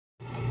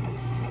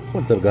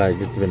What's up, guys?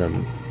 It's been a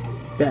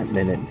fat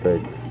minute, but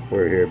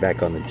we're here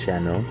back on the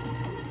channel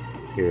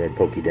here at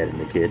PokeDad and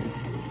the Kid.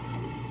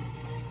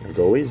 As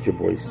always, your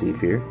boy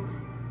Steve here.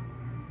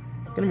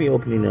 Gonna be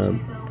opening up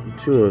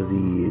 2 of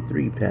the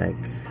 3-pack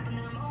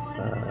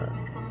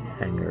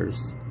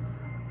hangers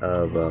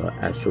of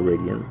Astral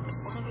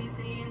Radiance.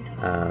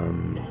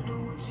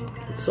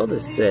 I saw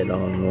this set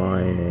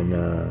online, and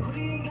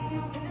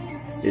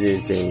it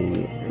is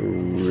a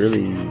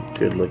really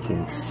good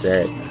looking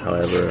set.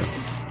 However,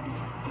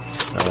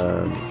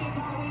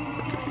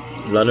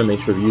 a lot of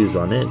mixed reviews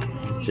on it,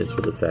 just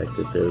for the fact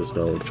that there's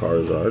no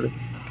Charizard,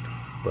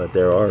 but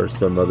there are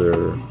some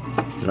other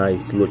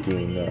nice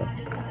looking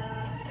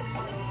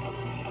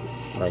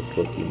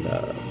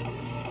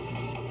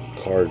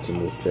cards in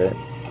this set.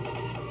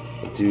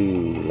 I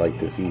do like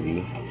this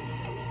Eevee.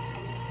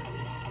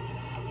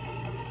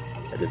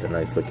 It is a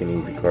nice looking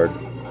Eevee card,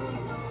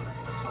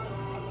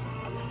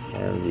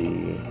 and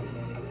the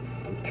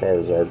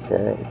Charizard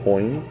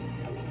coin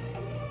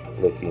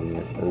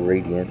looking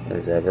radiant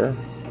as ever.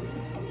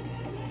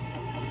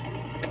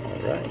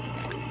 Alright,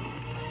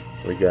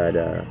 we got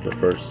the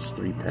first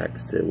 3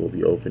 packs that we'll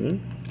be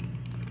opening.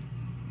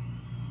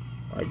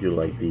 I do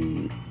like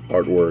the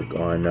artwork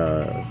on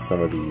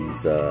some of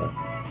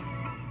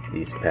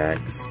these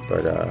packs,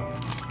 but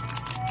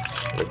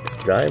let's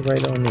dive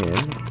right on in,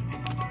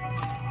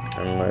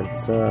 and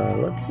let's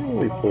see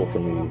what we pull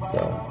from these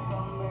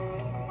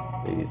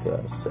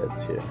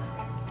sets here.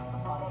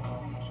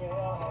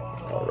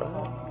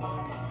 Alright,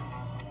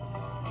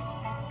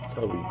 so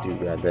we do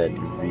got that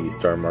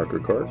V-Star marker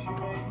card.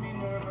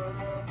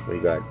 We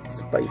got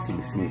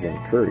Spicy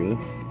Seasoned Curry.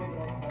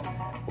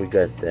 We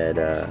got that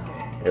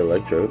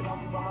Electrode.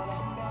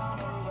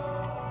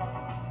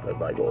 The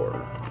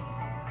Vigor.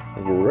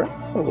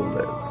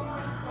 Growlithe.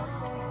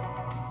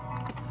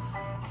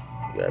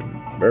 We got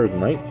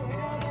Bergmite.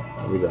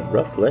 We got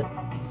Rufflet.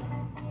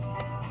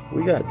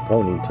 We got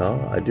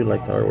Ponyta. I do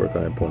like the artwork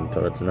on that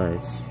Ponyta. That's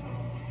nice.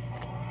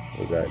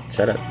 We got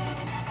Chatot.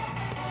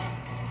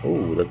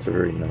 Oh, that's a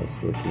very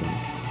nice looking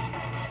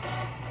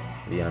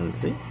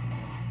Beyonce.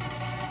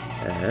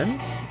 And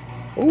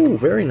oh,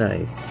 very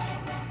nice.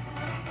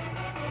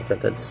 I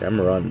got that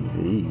Samuron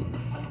V.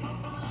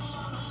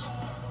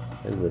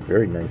 That is a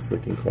very nice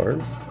looking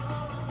card.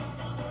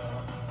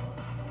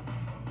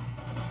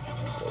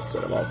 I'll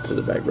set them off to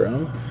the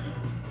background.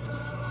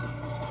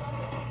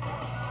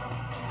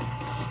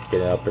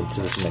 Get up into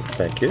this next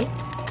pack here.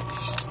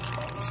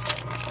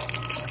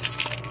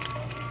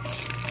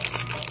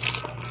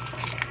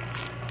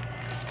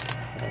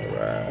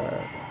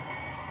 Alright.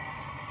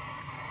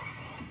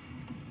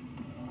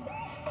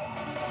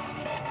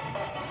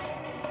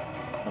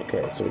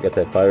 Okay, so we got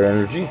that Fire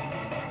Energy.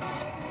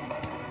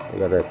 We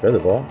got that Feather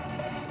Ball.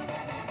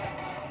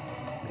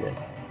 Okay,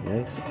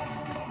 next.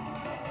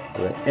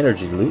 We got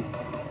Energy Loop.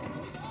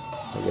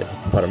 We got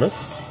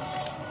Hippopotamus.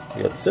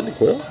 We got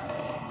Cyndaquil.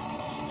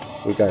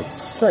 We got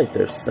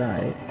Scyther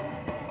Side.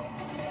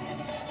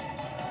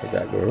 We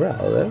got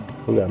Growlithe.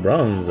 We got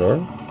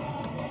Bronzor.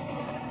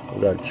 We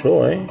got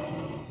Choi.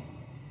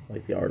 I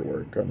like the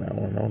artwork on that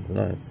one. That one's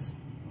nice.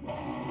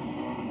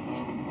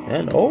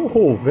 And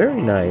oh,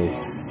 very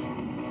nice.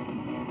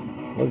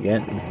 Look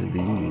at this V.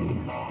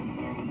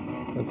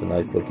 That's a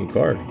nice looking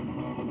card.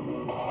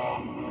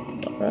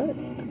 Alright.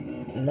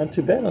 Not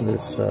too bad on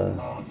this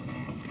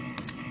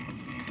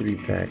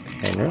 3-pack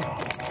hanger.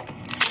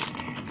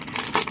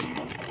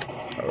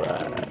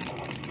 Alright.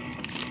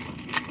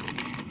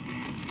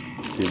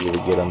 Let's see what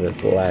we get on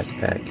this last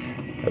pack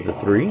of the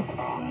 3.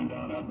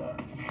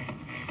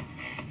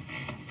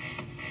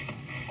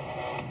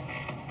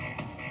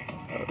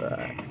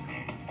 Alright.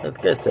 Let's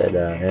guess that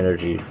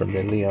energy from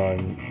the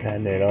Leon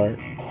Pandit art.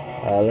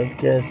 Let's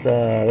guess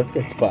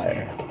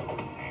fire.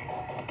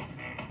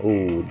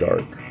 Oh,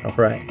 dark.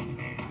 Alright. We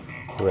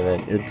got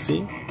that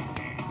Uxie.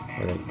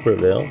 We got that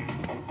Quirrell.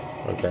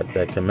 We got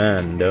that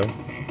Commando.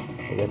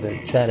 We got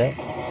that Chatot.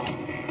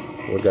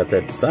 We got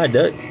that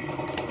Psyduck.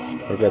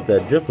 We got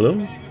that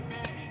Drifloon.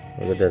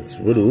 We got that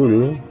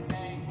Swoodoodoo.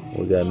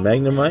 We got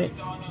Magnemite.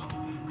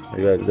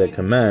 We got that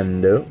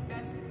Commando.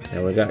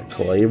 And we got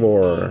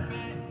Claymore.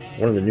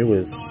 One of the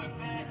newest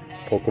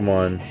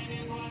Pokemon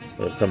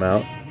that have come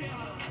out.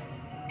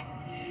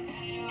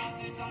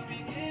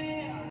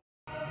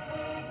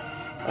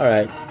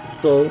 Alright,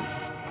 so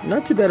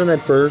not too bad on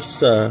that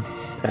first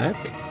pack.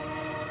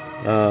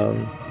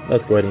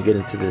 Let's go ahead and get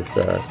into this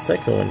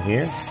second one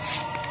here.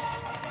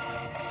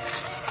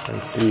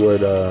 And see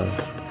what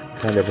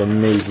kind of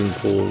amazing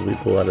pulls we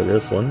pull out of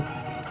this one.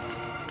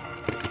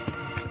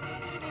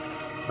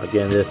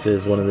 Again, this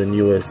is one of the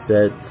newest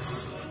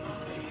sets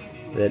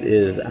that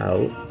is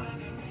out.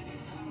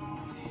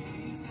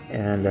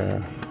 And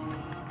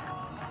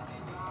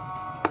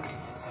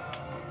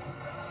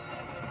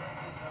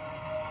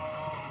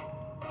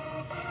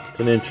it's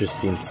an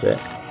interesting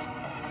set.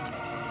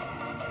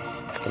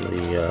 Some of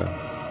the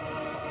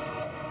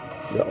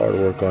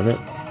artwork on it.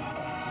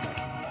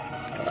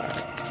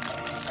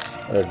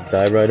 Let's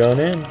dive right on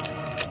in.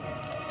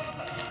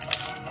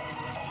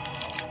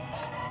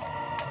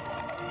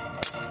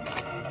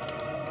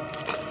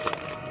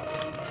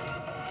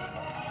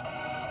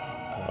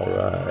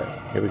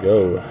 Alright, here we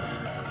go.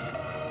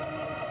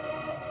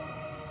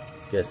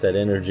 Let's guess that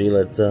energy.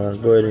 Let's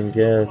go ahead and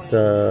guess.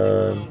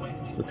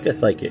 Let's guess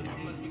psychic.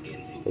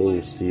 Oh,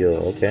 steel.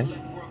 Okay.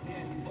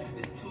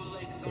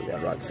 We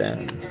got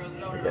Roxanne.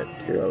 We got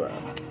Kira.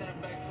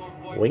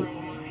 Wait.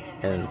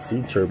 And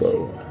C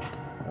Turbo.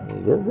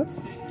 We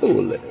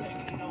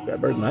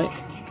got Bird Knight.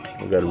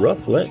 We got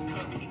Rufflet.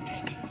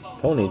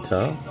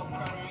 Ponyta.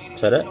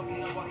 Ta-da.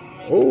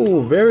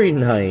 Oh, very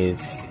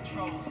nice.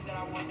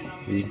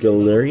 The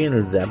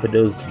Galarian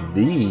Zapdos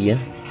V.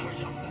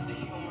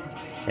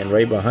 And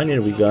right behind it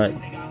we got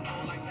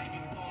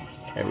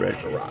a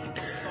Regirock.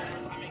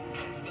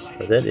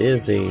 But that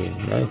is a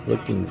nice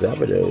looking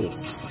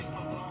Zapdos.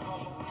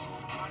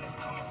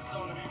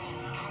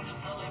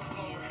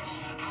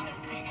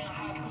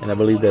 And I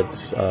believe that's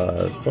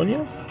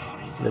Sonia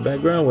in the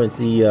background with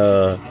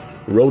the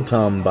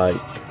Rotom bike.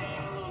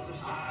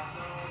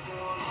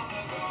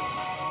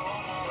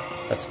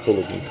 That's a cool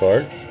looking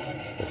card.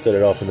 I'll set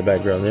it off in the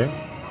background there.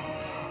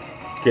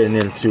 Getting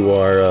into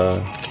our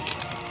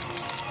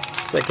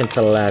second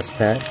to last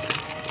pack.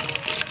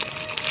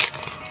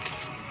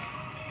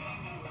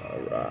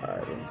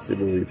 Alright, let's see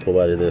what we pull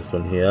out of this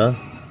one here.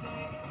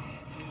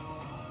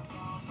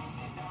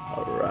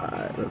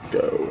 Alright, let's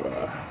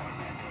go.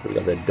 We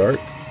got that Dark.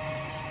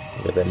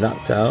 We got that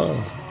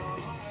Noctowl.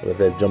 We got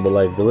that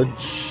Jumbleite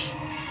Village.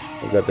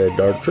 We got that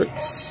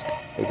Dartrix.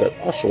 We got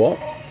Oshawott.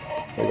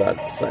 We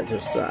got Side to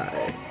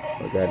Side.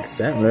 We got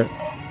Sandler.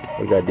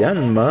 We got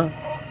Yanma.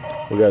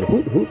 We got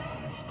Hoot Hoot.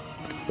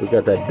 We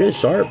got that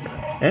Bisharp.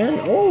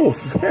 And, oh,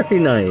 very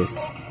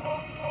nice.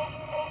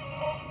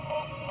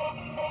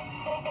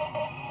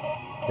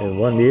 And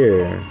one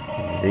year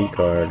V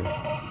card.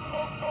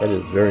 That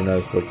is very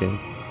nice looking.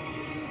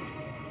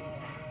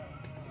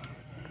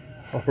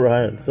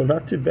 Alright, so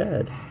not too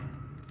bad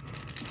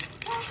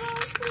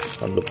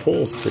on the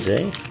pulls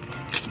today.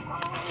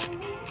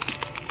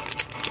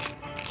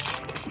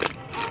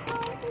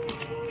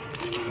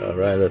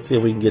 Alright, let's see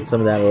if we can get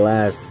some of that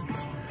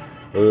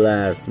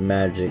last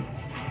magic,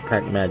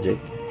 pack magic.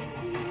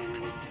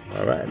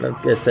 Alright,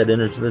 let's guess that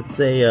energy. Let's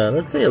say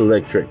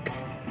electric.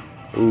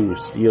 Ooh,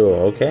 steel,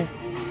 okay.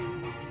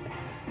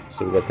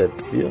 So we got that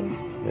steel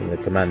in the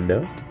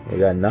commando. We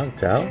got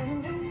Noctowl.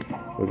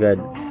 We got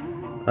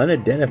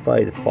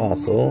unidentified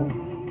fossil.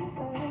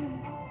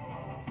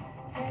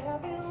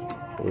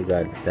 We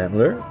got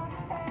Stantler.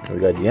 We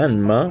got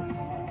Yanma.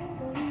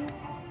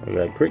 We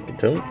got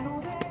Kricketot.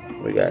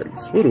 We got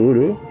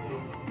Swoodoodoo.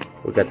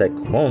 We got that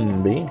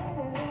Kwombi.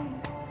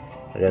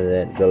 We got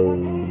that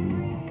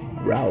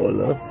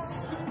Growlithe.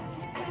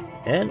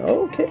 And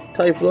okay,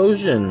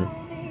 Typhlosion.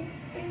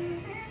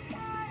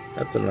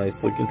 That's a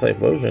nice looking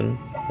Typhlosion.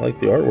 I like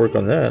the artwork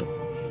on that.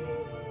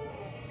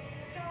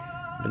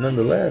 But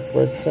nonetheless,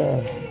 let's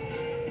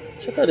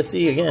check out to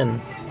see again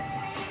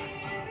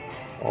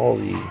all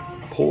the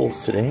pulls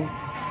today.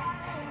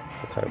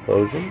 The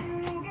Typhlosion.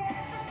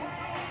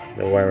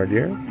 The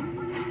Wyradeer.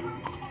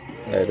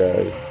 At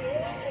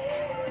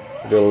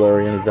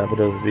Galarian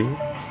Zapdos V.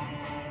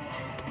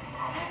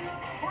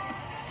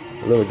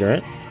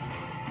 Lilligant.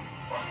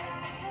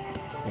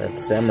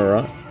 That's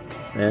Samurott.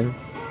 And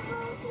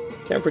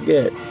can't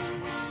forget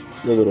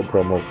the little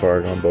promo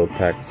card on both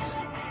packs.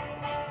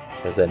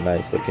 There's that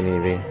nice looking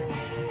Eevee.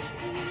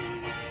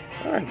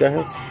 Alright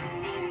guys.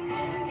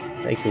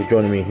 Thank you for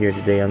joining me here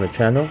today on the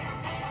channel.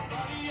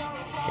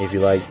 If you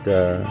liked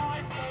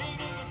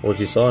what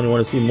you saw and you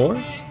want to see more,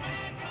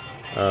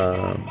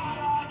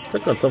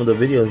 click on some of the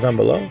videos down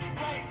below.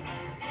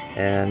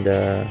 And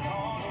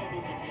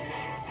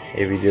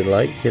if you did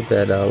like, hit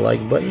that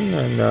like button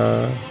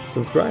and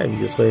subscribe.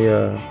 This way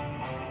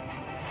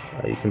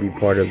you can be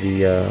part of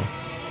the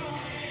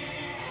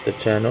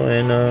channel,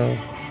 and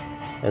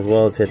as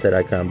well as hit that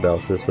icon bell,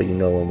 so this way you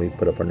know when we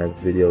put up our next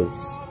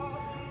videos.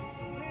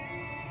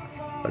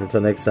 But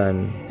until next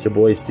time, it's your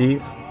boy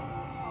Steve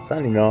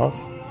signing off.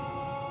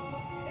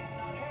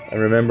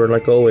 And remember,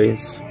 like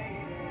always,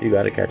 you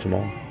gotta catch them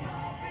all.